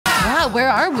Wow,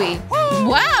 where are we?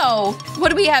 Wow! What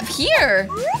do we have here?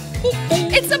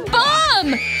 It's a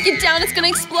bomb! Get down, it's gonna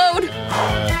explode!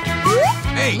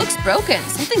 Hey! Looks broken.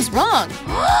 Something's wrong.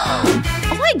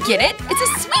 Oh, I get it! It's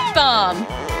a sweet bomb!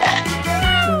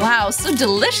 Wow, so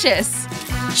delicious!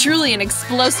 Truly an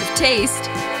explosive taste.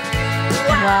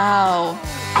 Wow.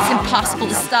 It's impossible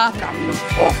to stop.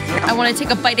 I want to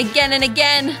take a bite again and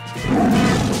again.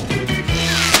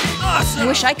 I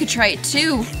wish I could try it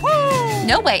too.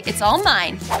 No way, it's all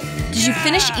mine. Did you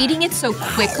finish eating it so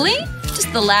quickly?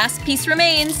 Just the last piece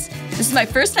remains. This is my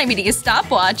first time eating a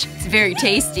stopwatch. It's very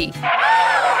tasty.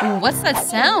 Ooh, what's that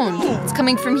sound? It's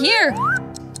coming from here.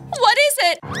 What is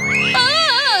it?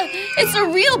 Ah! It's a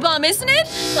real bomb, isn't it?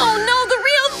 Oh no, the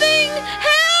real thing!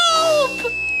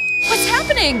 Help! What's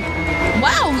happening?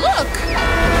 Wow, look!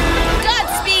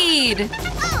 Godspeed!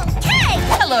 Okay!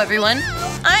 Hello, everyone.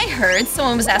 I heard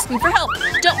someone was asking for help.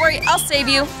 Don't worry, I'll save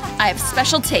you. I have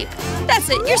special tape. That's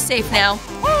it, you're safe now.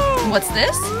 What's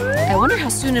this? I wonder how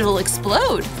soon it'll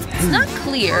explode. It's not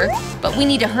clear, but we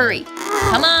need to hurry.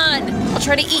 Come on! I'll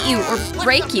try to eat you or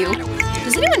break you.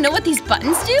 Does anyone know what these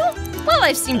buttons do? Well,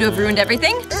 I seem to have ruined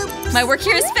everything. My work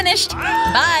here is finished.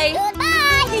 Bye!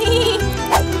 Bye!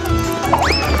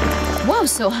 Whoa,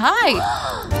 so high!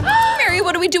 Mary,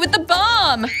 what do we do with the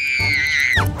bomb?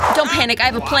 Don't panic, I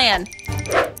have a plan.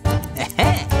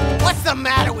 What's the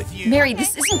matter with you? Mary,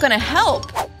 this isn't gonna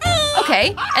help.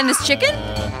 Okay, and this chicken?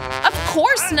 Of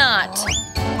course not!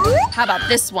 How about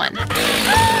this one?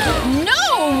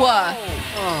 No!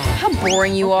 How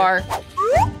boring you are.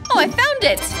 Oh, I found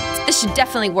it! This should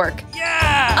definitely work.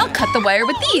 Yeah! I'll cut the wire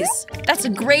with these. That's a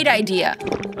great idea.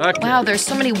 Okay. Wow, there's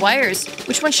so many wires.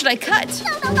 Which one should I cut?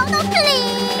 No,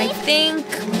 please! I think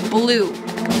blue.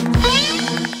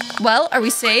 Well, are we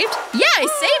saved? Yeah, I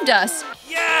saved us!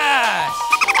 Yes!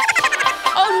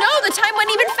 Oh no, the time went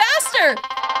even faster!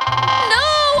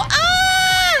 No!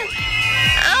 Ah!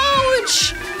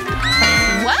 Ouch!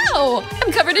 Wow,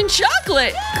 I'm covered in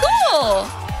chocolate! Cool!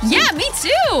 Yeah, me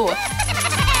too!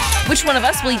 Which one of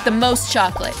us will eat the most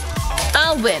chocolate?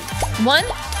 I'll win. One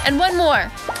and one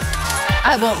more.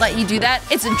 I won't let you do that.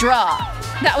 It's a draw.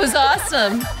 That was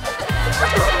awesome.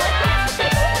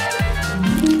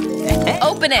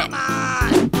 Open it.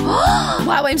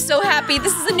 Wow, I'm so happy.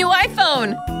 This is a new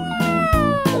iPhone.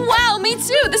 Wow, me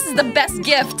too. This is the best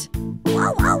gift.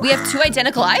 We have two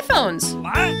identical iPhones.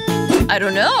 What? I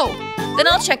don't know. Then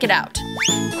I'll check it out.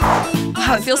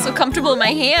 Wow, it feels so comfortable in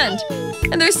my hand.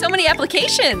 And there's so many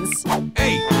applications.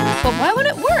 Hey! But why won't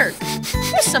it work?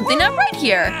 There's something not right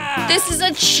here. This is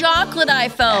a chocolate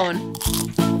iPhone.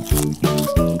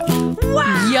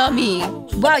 Wow. Yummy.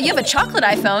 Wow, you have a chocolate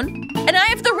iPhone. And I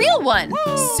have the real one.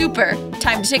 Super.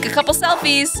 Time to take a couple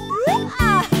selfies.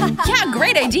 Yeah,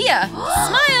 great idea.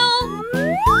 Smile.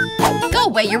 Go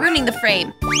away, you're ruining the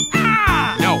frame.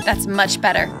 No! That's much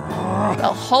better.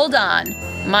 Well, hold on.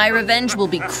 My revenge will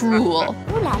be cruel.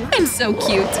 I'm so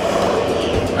cute.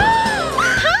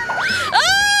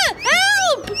 Ah!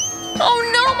 Help! Oh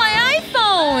no, my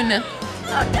iPhone!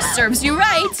 Serves you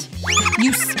right.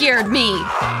 You scared me.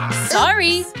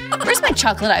 Sorry. Where's my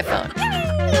chocolate iPhone?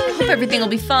 Hope everything will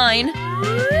be fine.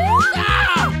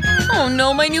 Oh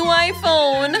no, my new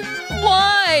iPhone.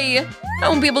 Why? I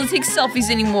won't be able to take selfies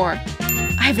anymore.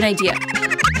 I have an idea.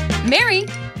 Mary,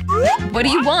 what do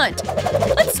you want?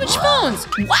 Let's switch phones.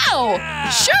 Wow!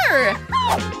 Sure!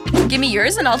 Give me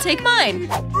yours and I'll take mine.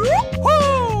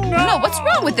 No, what's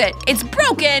wrong with it? It's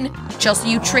broken! Chelsea,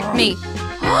 you tricked me.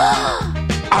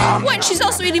 What? She's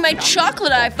also eating my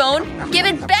chocolate iPhone? Give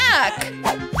it back!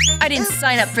 I didn't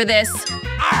sign up for this.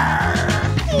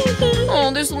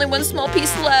 Oh, there's only one small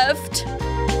piece left.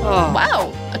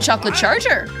 Wow, a chocolate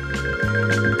charger.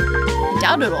 I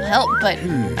doubt it'll help, but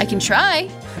I can try.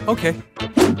 Okay.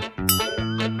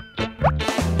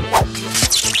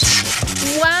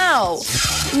 Wow!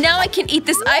 Now I can eat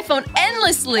this iPhone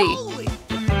endlessly!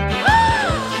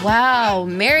 Wow,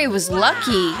 Mary was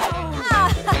lucky.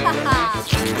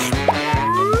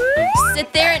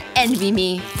 Sit there and envy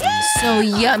me. So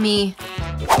yummy.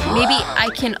 Maybe I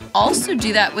can also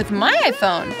do that with my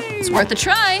iPhone. It's worth a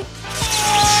try.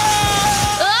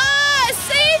 Ah!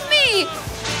 Save me!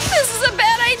 This is a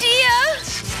bad idea!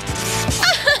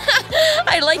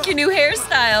 I like your new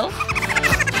hairstyle.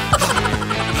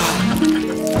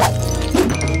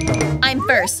 I'm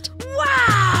first.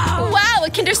 Wow! Wow, a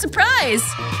Kinder Surprise!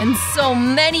 And so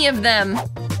many of them.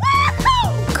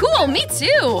 Cool, me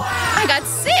too. I got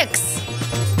 6.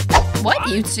 What,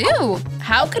 you too?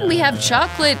 How can we have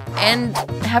chocolate and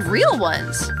have real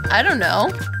ones? I don't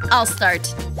know. I'll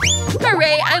start.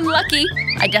 Hooray, I'm lucky.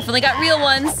 I definitely got real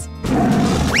ones.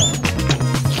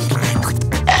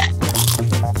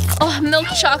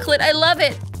 milk chocolate. I love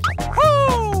it.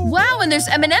 Wow, and there's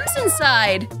M&Ms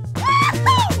inside.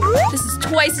 This is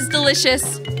twice as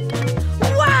delicious.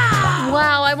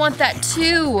 Wow, I want that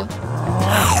too.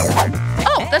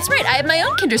 Oh, that's right, I have my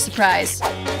own Kinder Surprise.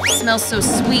 Smells so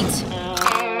sweet.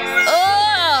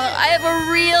 Oh, I have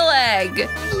a real egg.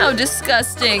 How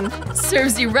disgusting.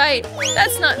 Serves you right.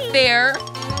 That's not fair.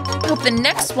 I hope the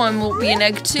next one will be an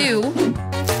egg too.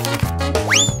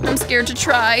 I'm scared to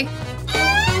try.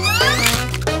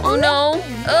 Oh no.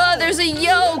 Oh, there's a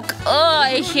yolk. Oh,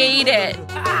 I hate it.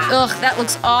 Ugh, that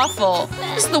looks awful.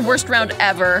 This is the worst round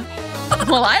ever.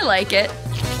 Well, I like it.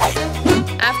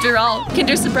 After all,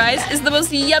 Kinder Surprise is the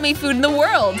most yummy food in the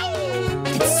world.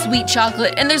 It's sweet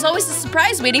chocolate, and there's always a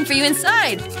surprise waiting for you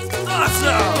inside.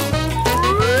 Awesome!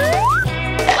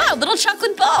 Wow, little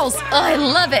chocolate balls. Oh, I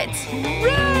love it.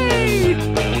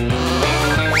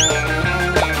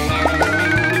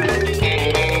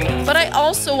 But I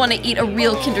also want to eat a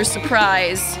real Kinder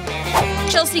Surprise.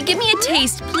 Chelsea, give me a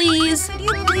taste, please.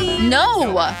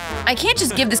 No, I can't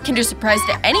just give this Kinder Surprise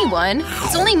to anyone.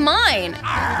 It's only mine.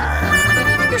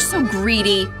 You're so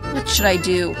greedy. What should I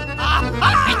do?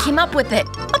 I came up with it.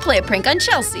 I'll play a prank on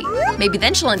Chelsea. Maybe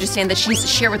then she'll understand that she needs to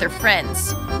share with her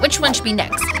friends. Which one should be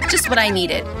next? Just what I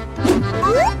needed.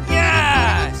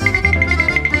 Yes!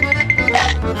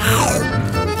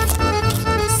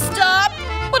 Stop!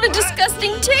 What a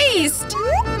disgusting taste!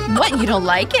 What, you don't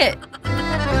like it?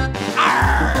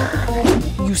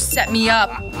 You set me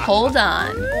up. Hold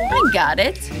on. I got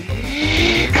it.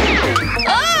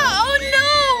 Oh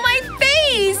no! My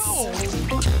face!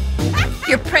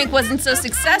 Your prank wasn't so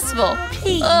successful.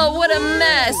 Oh, what a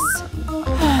mess.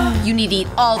 You need to eat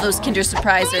all those Kinder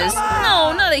Surprises.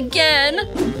 No, not again.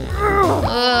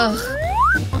 Ugh.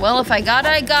 Well, if I gotta,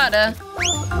 I gotta.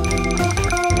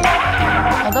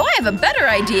 Although I have a better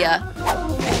idea.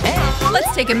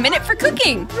 Let's take a minute for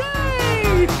cooking.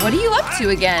 What are you up to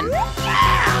again?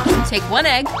 Take one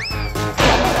egg.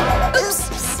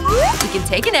 Oops. We can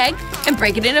take an egg and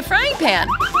break it in a frying pan.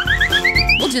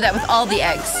 We'll do that with all the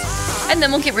eggs. And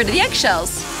then we'll get rid of the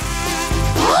eggshells.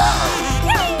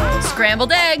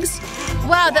 Scrambled eggs.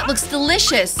 Wow, that looks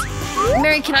delicious.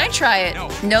 Mary, can I try it?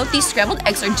 No, these scrambled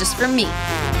eggs are just for me.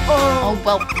 Oh,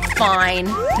 well, fine.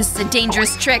 This is a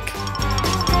dangerous trick.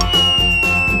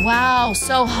 Wow,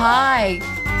 so high.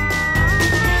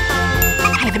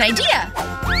 I have an idea.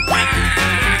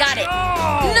 Got it.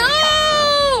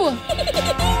 No!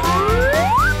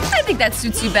 I think that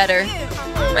suits you better.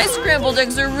 My scrambled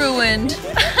eggs are ruined.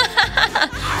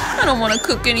 I don't want to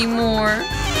cook anymore.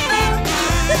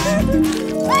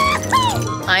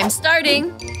 I'm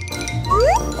starting.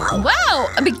 Wow,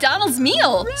 a McDonald's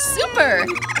meal. Super.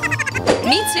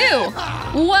 Me too.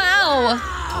 Wow.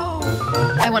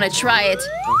 I want to try it.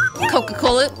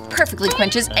 Coca-Cola perfectly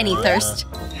quenches any thirst.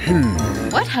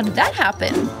 What? How did that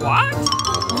happen? What?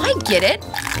 Oh, I get it.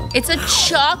 It's a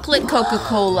chocolate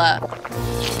Coca-Cola.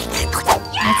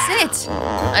 That's it.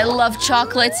 I love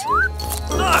chocolate.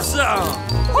 Awesome!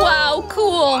 Wow,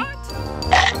 cool.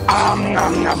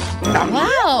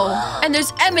 Wow, and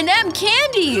there's M&M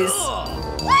candies.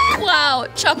 Wow,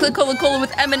 chocolate Coca-Cola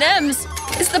with M&Ms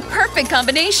is the perfect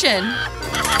combination.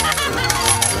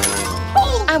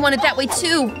 I want it that way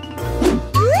too.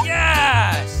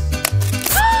 Yes!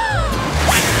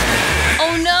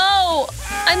 Oh no!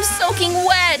 I'm soaking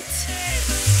wet!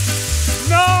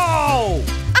 No!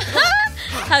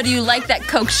 How do you like that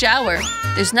Coke shower?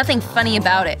 There's nothing funny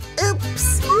about it.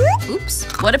 Oops.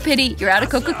 Oops, what a pity. You're out of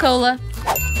Coca-Cola.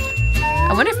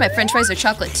 I wonder if my french fries are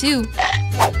chocolate too.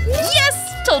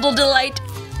 Yes! Total delight.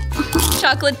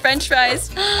 Chocolate french fries.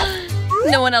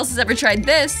 No one else has ever tried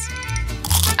this.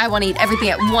 I want to eat everything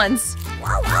at once.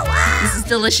 This is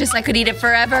delicious. I could eat it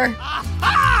forever.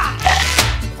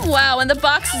 Wow, and the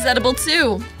box is edible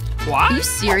too. What? Are you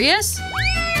serious?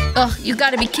 Ugh, you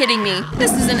gotta be kidding me.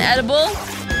 This isn't edible.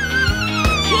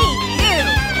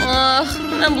 Ugh,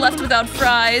 I'm left without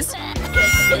fries.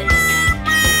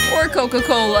 Or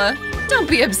Coca-Cola. Don't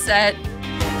be upset.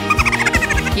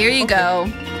 Here you go.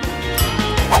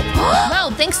 Wow,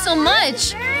 thanks so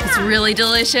much. It's really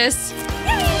delicious.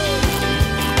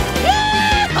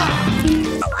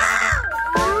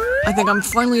 I think I'm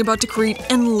finally about to create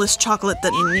endless chocolate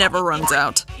that never runs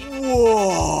out. I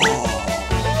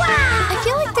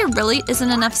feel like there really isn't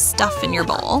enough stuff in your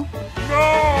bowl.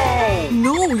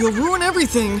 No, you'll ruin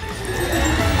everything.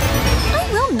 I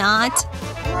will not.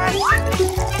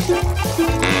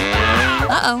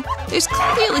 Uh-oh, there's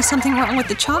clearly something wrong with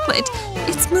the chocolate.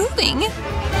 It's moving.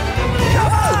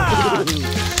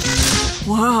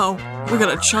 Wow, we got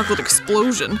a chocolate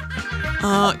explosion.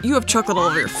 You have chocolate all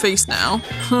over your face now.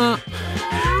 Huh.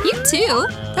 You too?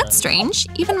 That's strange.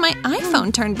 Even my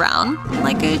iPhone turned brown,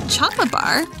 like a chocolate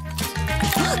bar.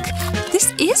 Look,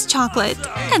 this is chocolate,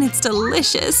 and it's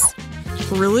delicious.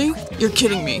 Really? You're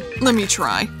kidding me. Let me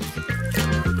try.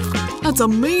 That's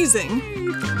amazing.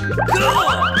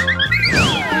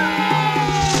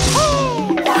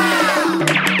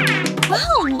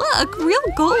 Wow, look, real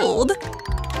gold.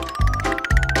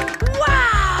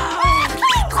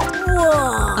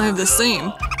 I have the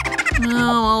same.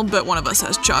 Oh, I'll bet one of us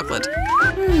has chocolate.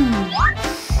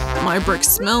 My brick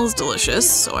smells delicious,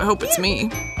 so I hope it's me.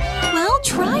 Well,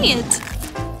 try it.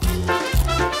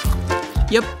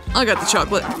 Yep, I got the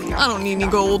chocolate. I don't need any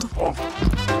gold.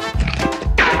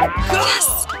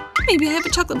 Yes! Maybe I have a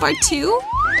chocolate bar too?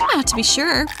 I have to be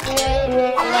sure.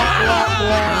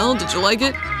 Well, did you like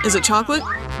it? Is it chocolate?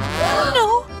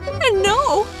 No, and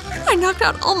no! I knocked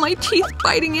out all my teeth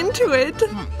biting into it.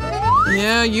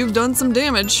 Yeah, you've done some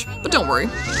damage. But don't worry,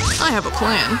 I have a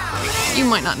plan. You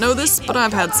might not know this, but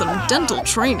I've had some dental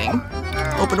training.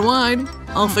 Open wide,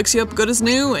 I'll fix you up good as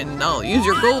new, and I'll use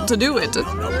your gold to do it.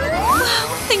 Wow,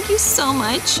 thank you so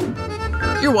much.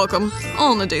 You're welcome.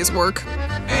 All in a day's work.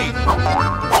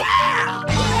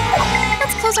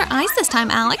 Let's close our eyes this time,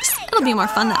 Alex. It'll be more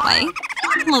fun that way.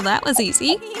 Well, that was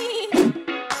easy.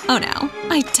 Oh no,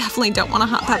 I definitely don't want a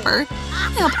hot pepper.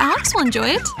 I hope Alex will enjoy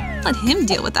it. Let him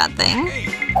deal with that thing.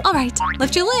 All right,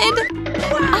 lift your lid.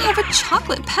 I have a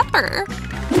chocolate pepper.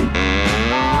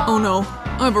 Oh no,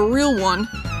 I have a real one.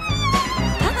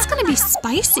 That's gonna be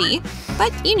spicy,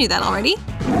 but you knew that already.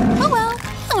 Oh well,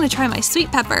 I'm gonna try my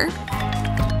sweet pepper.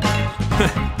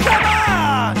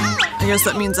 I guess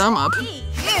that means I'm up.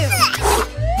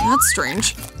 That's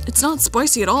strange. It's not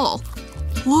spicy at all.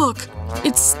 Look,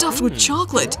 it's stuffed with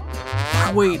chocolate.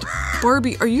 Wait,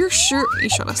 Barbie, are you sure? You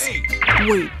showed us.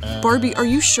 Wait, Barbie, are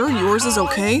you sure yours is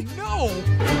okay?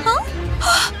 Huh?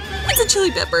 It's a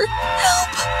chili pepper. Help!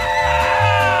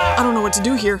 I don't know what to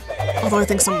do here. Although I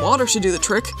think some water should do the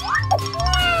trick.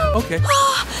 Okay.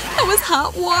 That was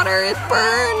hot water. It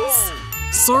burns.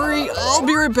 Sorry, I'll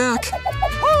be right back.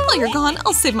 While you're gone,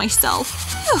 I'll save myself.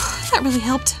 Phew, that really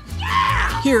helped.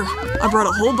 Here, I brought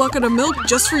a whole bucket of milk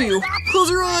just for you. Close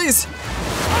your eyes.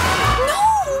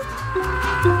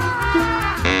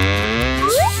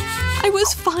 I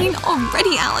was fine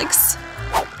already, Alex.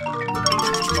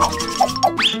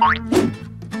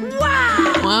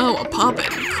 Wow, a poppet.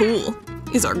 Cool.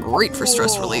 These are great for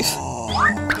stress relief.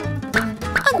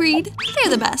 Agreed. They're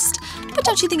the best. But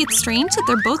don't you think it's strange that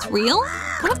they're both real?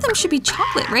 One of them should be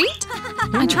chocolate, right?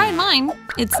 I tried mine.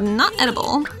 It's not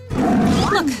edible.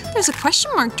 Look, there's a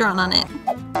question mark drawn on it.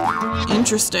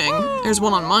 Interesting. There's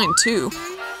one on mine, too.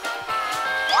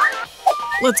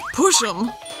 Let's push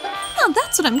them. Now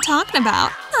that's what I'm talking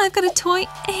about. I've got a toy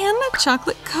and a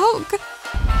chocolate Coke.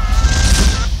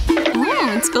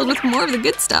 It's filled with more of the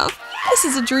good stuff. This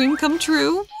is a dream come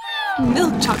true.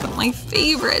 Milk chocolate, my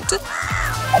favorite.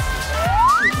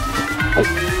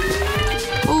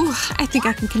 Oh, I think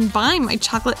I can combine my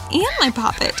chocolate and my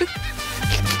poppet.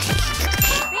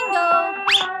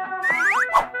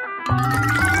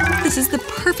 This is the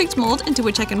perfect mold into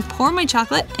which I can pour my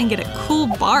chocolate and get a cool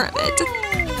bar of it.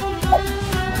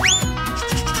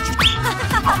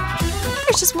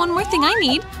 There's just one more thing I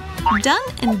need. Done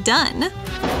and done. Now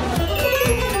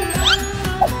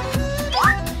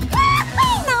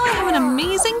I have an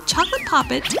amazing chocolate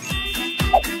poppet.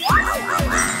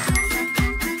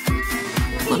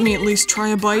 Let me at least try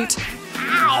a bite.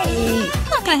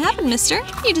 Not gonna happen, mister.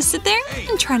 You just sit there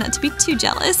and try not to be too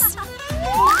jealous.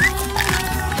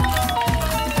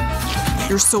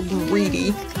 You're so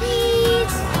greedy.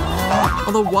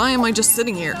 Although why am I just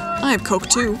sitting here? I have Coke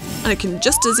too, and it can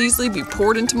just as easily be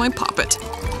poured into my poppet.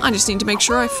 I just need to make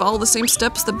sure I follow the same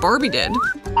steps that Barbie did.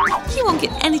 You won't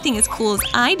get anything as cool as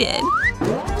I did.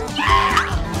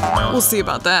 We'll see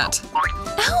about that.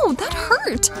 Ow, that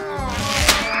hurt.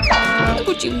 Look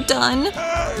what you've done.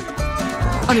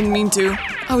 I didn't mean to.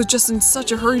 I was just in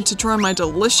such a hurry to try my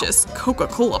delicious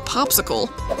Coca-Cola popsicle.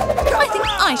 I think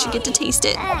I should get to taste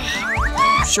it.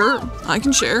 Sure, I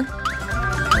can share.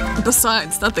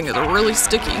 Besides, that thing is really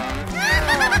sticky.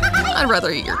 I'd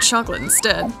rather eat your chocolate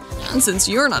instead. And since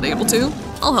you're not able to,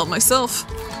 I'll help myself.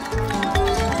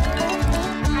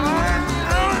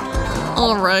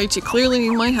 Alright, you clearly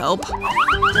need my help.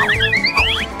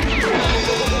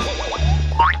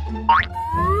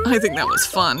 I think that was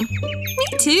fun. Me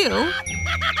too.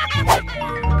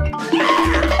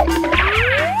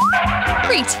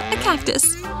 Great, a cactus.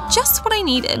 Just what I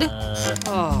needed.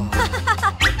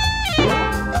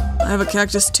 I have a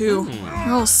cactus too.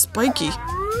 They're all spiky.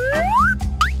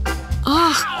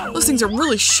 Ah, those things are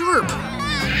really sharp.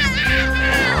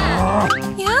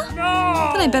 Yeah?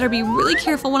 I better be really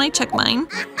careful when I check mine.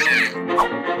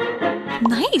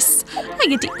 Nice! I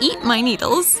get to eat my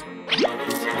needles.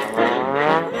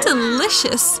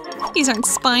 Delicious! These aren't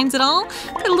spines at all.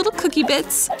 They're little cookie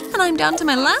bits. And I'm down to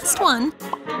my last one.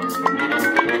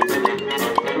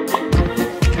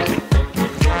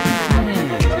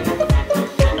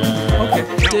 Okay.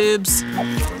 Dibs.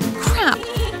 Crap!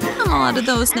 I'm all out of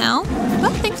those now.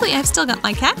 But thankfully I've still got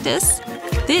my cactus.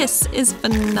 This is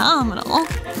phenomenal.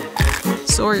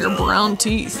 So are your brown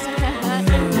teeth.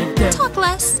 Talk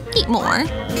less, eat more.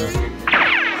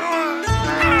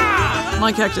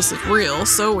 My cactus is real,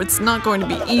 so it's not going to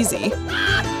be easy.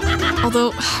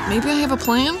 Although, maybe I have a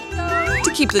plan?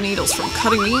 To keep the needles from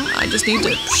cutting me, I just need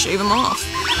to shave them off.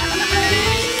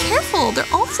 Careful, they're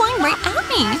all flying right at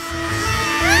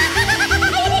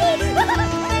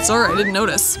me. Sorry, I didn't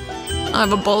notice. I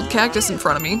have a bald cactus in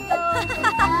front of me.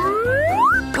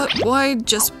 But why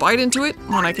just bite into it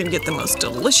when I can get the most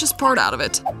delicious part out of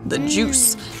it? The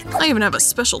juice. I even have a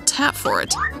special tap for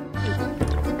it.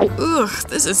 Ugh,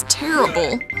 this is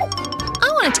terrible.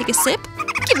 I want to take a sip.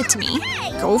 Give it to me.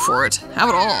 Go for it. Have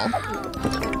it all.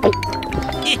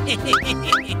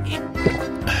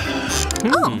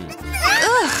 Oh.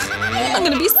 Ugh. I'm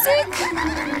gonna be sick.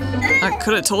 I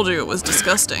could have told you it was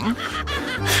disgusting.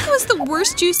 It was the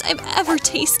worst juice I've ever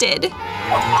tasted.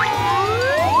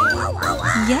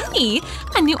 Yay!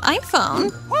 A new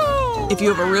iPhone. If you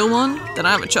have a real one, then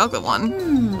I have a chocolate one.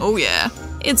 Oh yeah,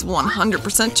 it's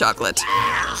 100% chocolate.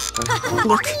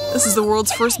 Look, this is the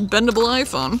world's first bendable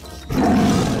iPhone.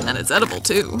 And it's edible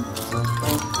too.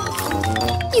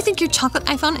 You think your chocolate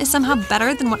iPhone is somehow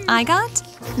better than what I got?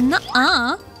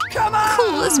 Nuh-uh.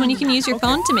 Cool is when you can use your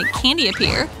phone to make candy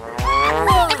appear.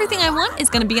 Everything I want is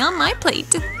gonna be on my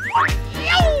plate.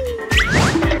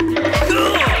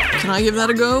 Can I give that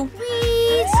a go?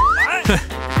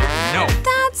 No.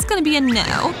 That's gonna be a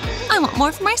no. I want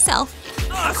more for myself.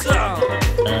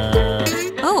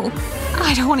 Oh,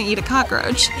 I don't want to eat a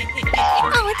cockroach.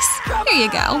 Alex, here you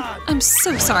go. I'm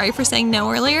so sorry for saying no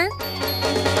earlier.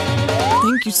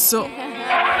 Thank you so...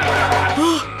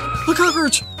 A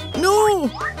cockroach! No! Ooh,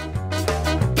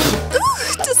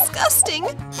 disgusting.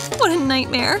 What a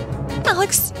nightmare.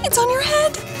 Alex, it's on your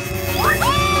head.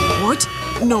 What?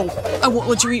 No, I won't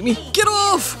let you eat me. Get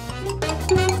off!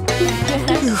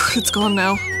 Phew, it's gone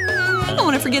now. I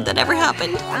want to forget that ever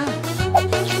happened.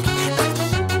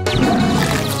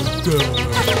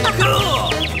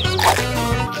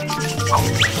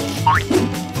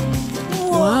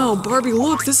 Wow, Barbie,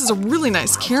 look, this is a really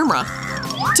nice camera.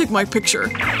 Take my picture.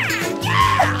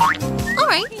 All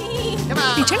right.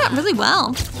 You turned out really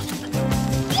well.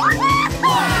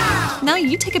 Now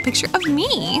you take a picture of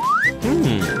me.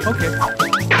 Okay.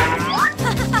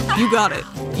 You got it.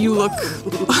 You look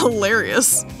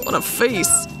hilarious. What a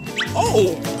face.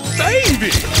 Oh,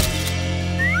 baby!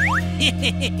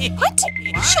 What?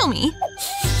 Show me.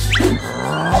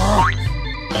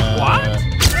 What?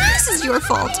 This is your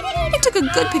fault. I took a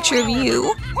good picture of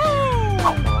you.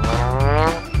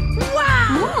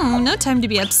 No time to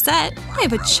be upset. I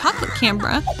have a chocolate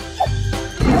camera.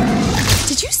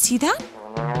 Did you see that?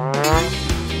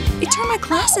 It turned my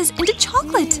glasses into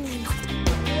chocolate.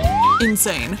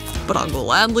 Insane, but I'll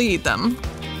gladly eat them.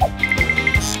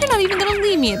 You're not even gonna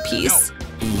leave me a piece.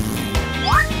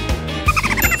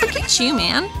 Forget you,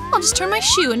 man. I'll just turn my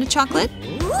shoe into chocolate.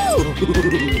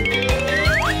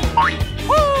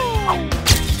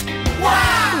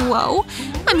 Whoa,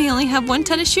 I may only have one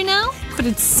tennis shoe now, but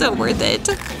it's so worth it.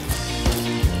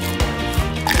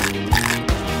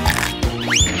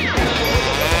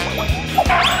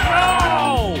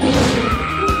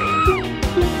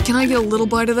 Can I get a little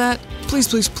bite of that? Please,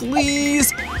 please,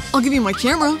 please. I'll give you my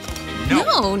camera.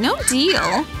 No, no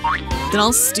deal. Then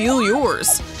I'll steal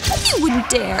yours. You wouldn't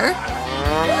dare.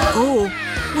 Oh,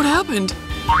 what happened?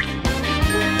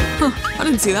 Huh, I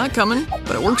didn't see that coming,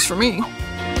 but it works for me.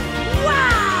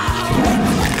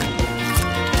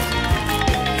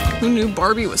 Who knew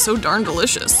Barbie was so darn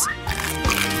delicious?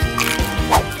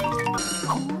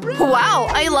 Wow,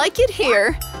 I like it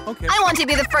here. Okay. I want to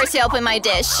be the first to open my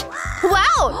dish.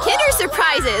 Wow, Kinder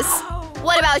Surprises!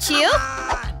 What about you?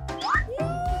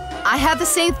 I have the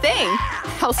same thing.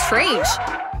 How strange.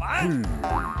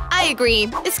 I agree.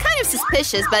 It's kind of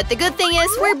suspicious, but the good thing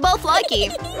is we're both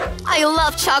lucky. I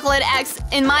love chocolate eggs.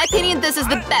 In my opinion, this is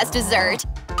the best dessert.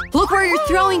 Look where you're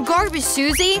throwing garbage,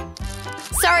 Susie.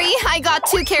 Sorry, I got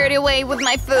too carried away with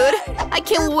my food. I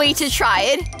can't wait to try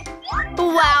it.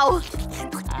 Wow.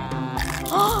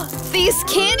 These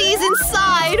candies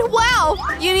inside! Wow!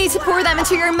 You need to pour them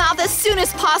into your mouth as soon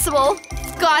as possible.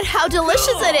 God, how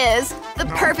delicious it is! The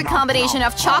perfect combination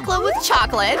of chocolate with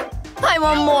chocolate. I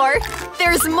want more.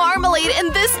 There's marmalade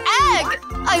in this egg.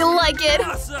 I like it.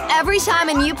 Every time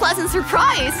a new pleasant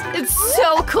surprise. It's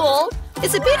so cool.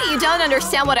 It's a pity you don't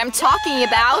understand what I'm talking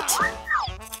about.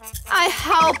 I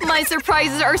hope my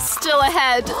surprises are still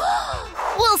ahead.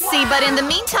 We'll see, but in the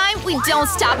meantime, we don't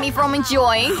stop me from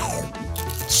enjoying.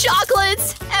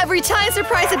 Chocolates! Every time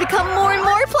surprises become more and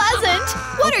more pleasant.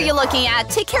 What are you looking at?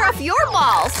 Take care of your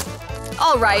balls.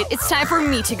 Alright, it's time for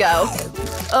me to go.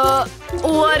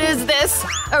 What is this?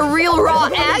 A real raw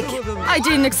egg? I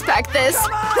didn't expect this.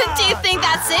 Do you think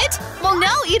that's it? Well,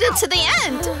 no, eat it to the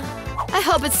end. I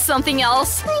hope it's something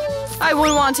else. I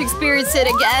wouldn't want to experience it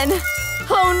again.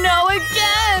 Oh no,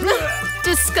 again!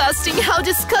 Disgusting, how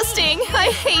disgusting!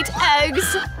 I hate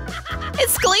eggs!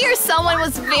 It's clear someone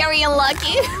was very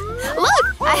unlucky.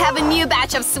 Look, I have a new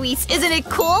batch of sweets. Isn't it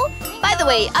cool? By the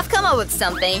way, I've come up with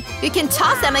something. You can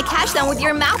toss them and catch them with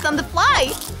your mouth on the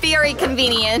fly. Very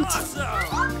convenient.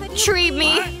 Treat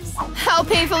me. How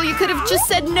painful, you could have just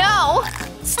said no.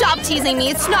 Stop teasing me,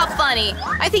 it's not funny.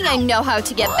 I think I know how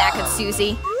to get back at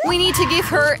Susie. We need to give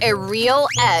her a real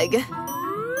egg.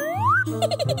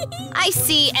 I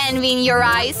see envy in your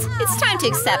eyes. It's time to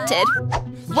accept it.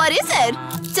 What is it?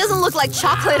 It doesn't look like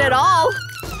chocolate at all.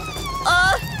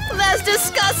 That's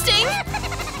disgusting.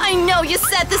 I know you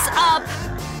set this up.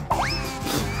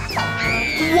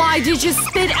 Why did you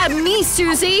spit at me,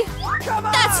 Susie?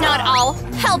 That's not all.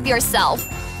 Help yourself.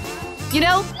 You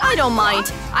know, I don't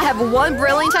mind. I have one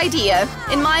brilliant idea.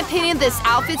 In my opinion, this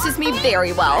outfit suits me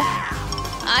very well.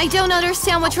 I don't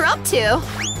understand what you're up to.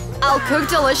 I'll cook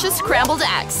delicious scrambled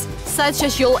eggs, such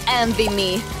as you'll envy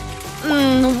me.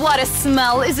 What a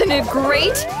smell, isn't it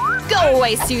great? Go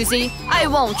away, Susie. I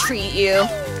won't treat you.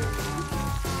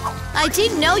 I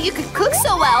didn't know you could cook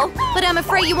so well, but I'm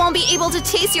afraid you won't be able to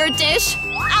taste your dish.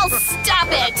 I'll stop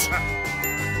it!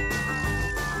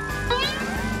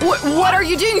 What are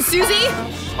you doing, Susie?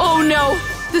 Oh no!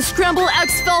 The scrambled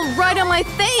eggs fell right on my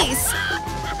face!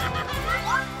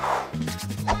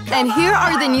 And here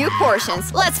are the new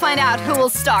portions. Let's find out who will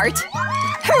start.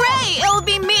 Hooray! It'll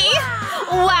be me!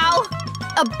 Wow!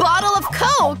 A bottle of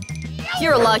Coke!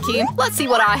 You're lucky. Let's see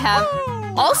what I have.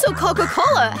 Also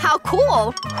Coca-Cola. How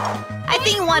cool! I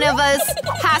think one of us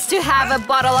has to have a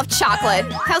bottle of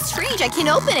chocolate. How strange, I can't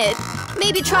open it.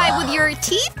 Maybe try it with your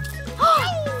teeth?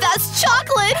 That's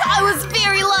chocolate! I was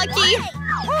very lucky!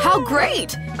 How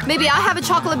great! Maybe I have a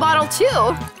chocolate bottle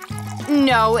too.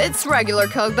 No, it's regular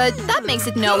Coke, but that makes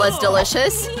it no less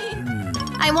delicious.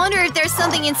 I wonder if there's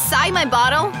something inside my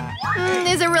bottle.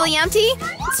 Is it really empty?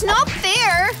 It's not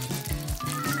fair!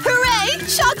 Hooray!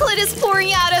 Chocolate is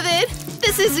pouring out of it!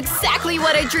 This is exactly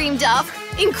what I dreamed of!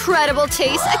 Incredible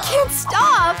taste! I can't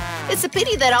stop! It's a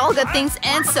pity that all good things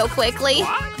end so quickly.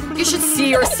 You should see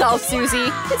yourself,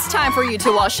 Susie. It's time for you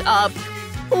to wash up.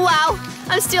 Wow!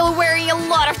 I'm still wearing a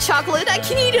lot of chocolate. I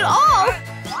can eat it all!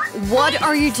 What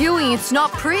are you doing? It's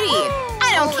not pretty.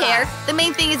 I don't care. The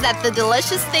main thing is that the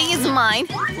delicious thing is mine.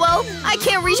 Well, I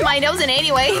can't reach my nose in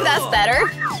anyway. That's better.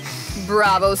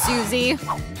 Bravo, Susie.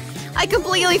 I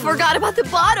completely forgot about the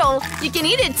bottle. You can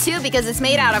eat it too because it's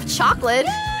made out of chocolate.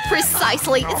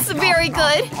 Precisely. It's very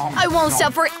good. I won't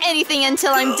stop for anything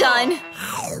until I'm done.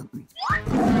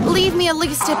 Leave me at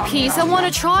least a piece. I want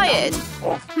to try it.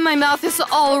 My mouth is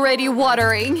already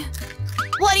watering.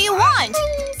 What do you want?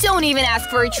 Don't even ask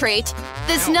for a treat.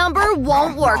 This number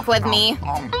won't work with me.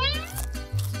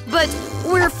 But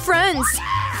we're friends.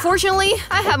 Fortunately,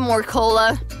 I have more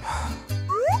cola.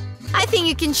 I think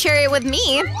you can share it with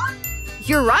me.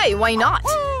 You're right, why not?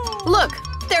 Look,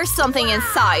 there's something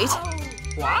inside.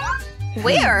 What?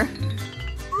 Where?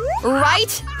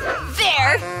 Right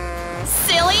there!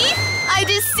 Silly! I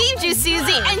deceived you,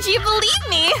 Susie, and you believe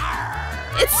me!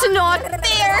 It's not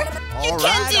fair! You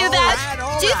can't do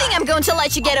that! Do you think I'm going to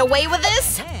let you get away with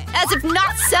this? As if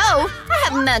not so! I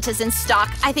have Mentos in stock.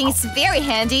 I think it's very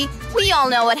handy. We all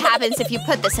know what happens if you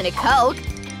put this in a Coke.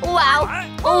 Wow!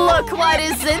 Look what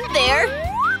is in there!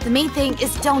 The main thing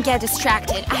is don't get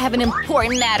distracted. I have an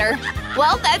important matter.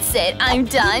 Well, that's it. I'm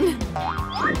done.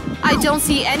 I don't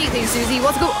see anything, Susie.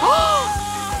 What's going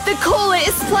on? The cola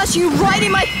is splashing right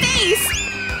in my face!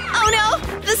 Oh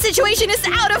no! The situation is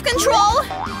out of control!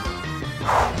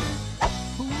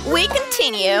 We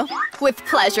continue. With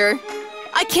pleasure.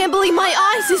 I can't believe my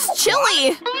eyes! It's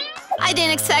chilly! I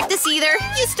didn't expect this either.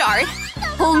 You start.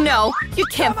 Oh no! You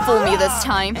can't fool me this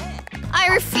time. I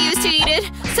refuse to eat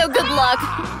it, so good luck.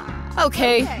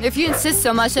 Okay, if you insist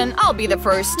so much, then I'll be the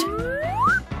first.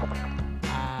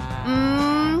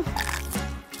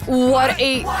 What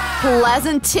a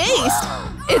pleasant taste!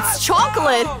 It's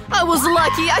chocolate! I was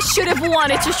lucky. I should have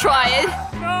wanted to try it.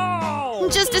 No!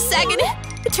 Just a second.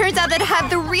 It turns out that I have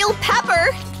the real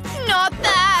pepper, not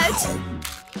that.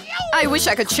 I wish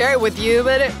I could share it with you,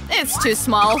 but it's too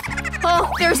small.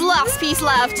 Oh, there's last piece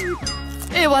left.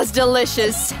 It was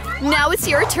delicious. Now it's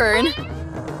your turn.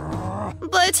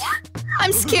 But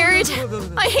I'm scared.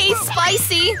 I hate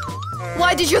spicy.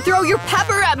 Why did you throw your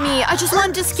pepper at me? I just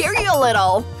wanted to scare you a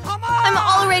little. I'm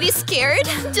already scared.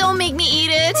 Don't make me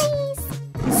eat it.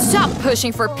 Stop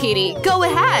pushing for pity. Go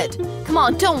ahead. Come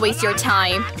on, don't waste your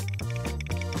time.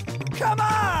 Come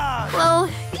on! Well,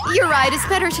 you're right. It's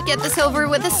better to get this over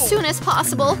with as soon as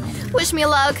possible. Wish me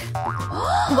luck.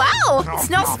 Wow, it's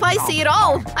not spicy at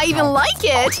all. I even like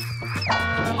it.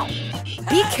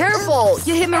 Be careful.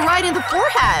 You hit me right in the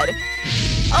forehead.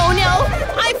 Oh no,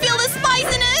 I feel the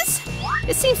spiciness.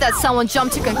 It seems that someone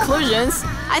jumped to conclusions.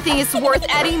 I think it's worth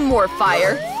adding more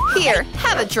fire. Here,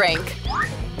 have a drink.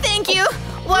 Thank you.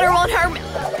 Water won't hurt me.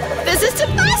 This is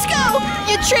Tabasco!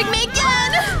 You tricked me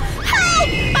again! Help!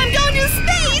 I'm going to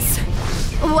space!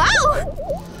 Wow!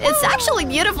 It's actually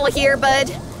beautiful here, but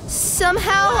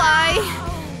somehow I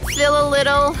feel a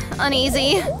little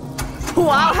uneasy.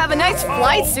 Wow, have a nice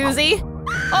flight, Susie.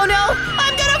 Oh no,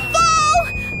 I'm gonna fall!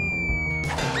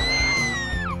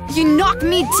 You knocked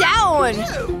me down!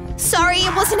 Sorry,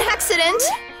 it was an accident.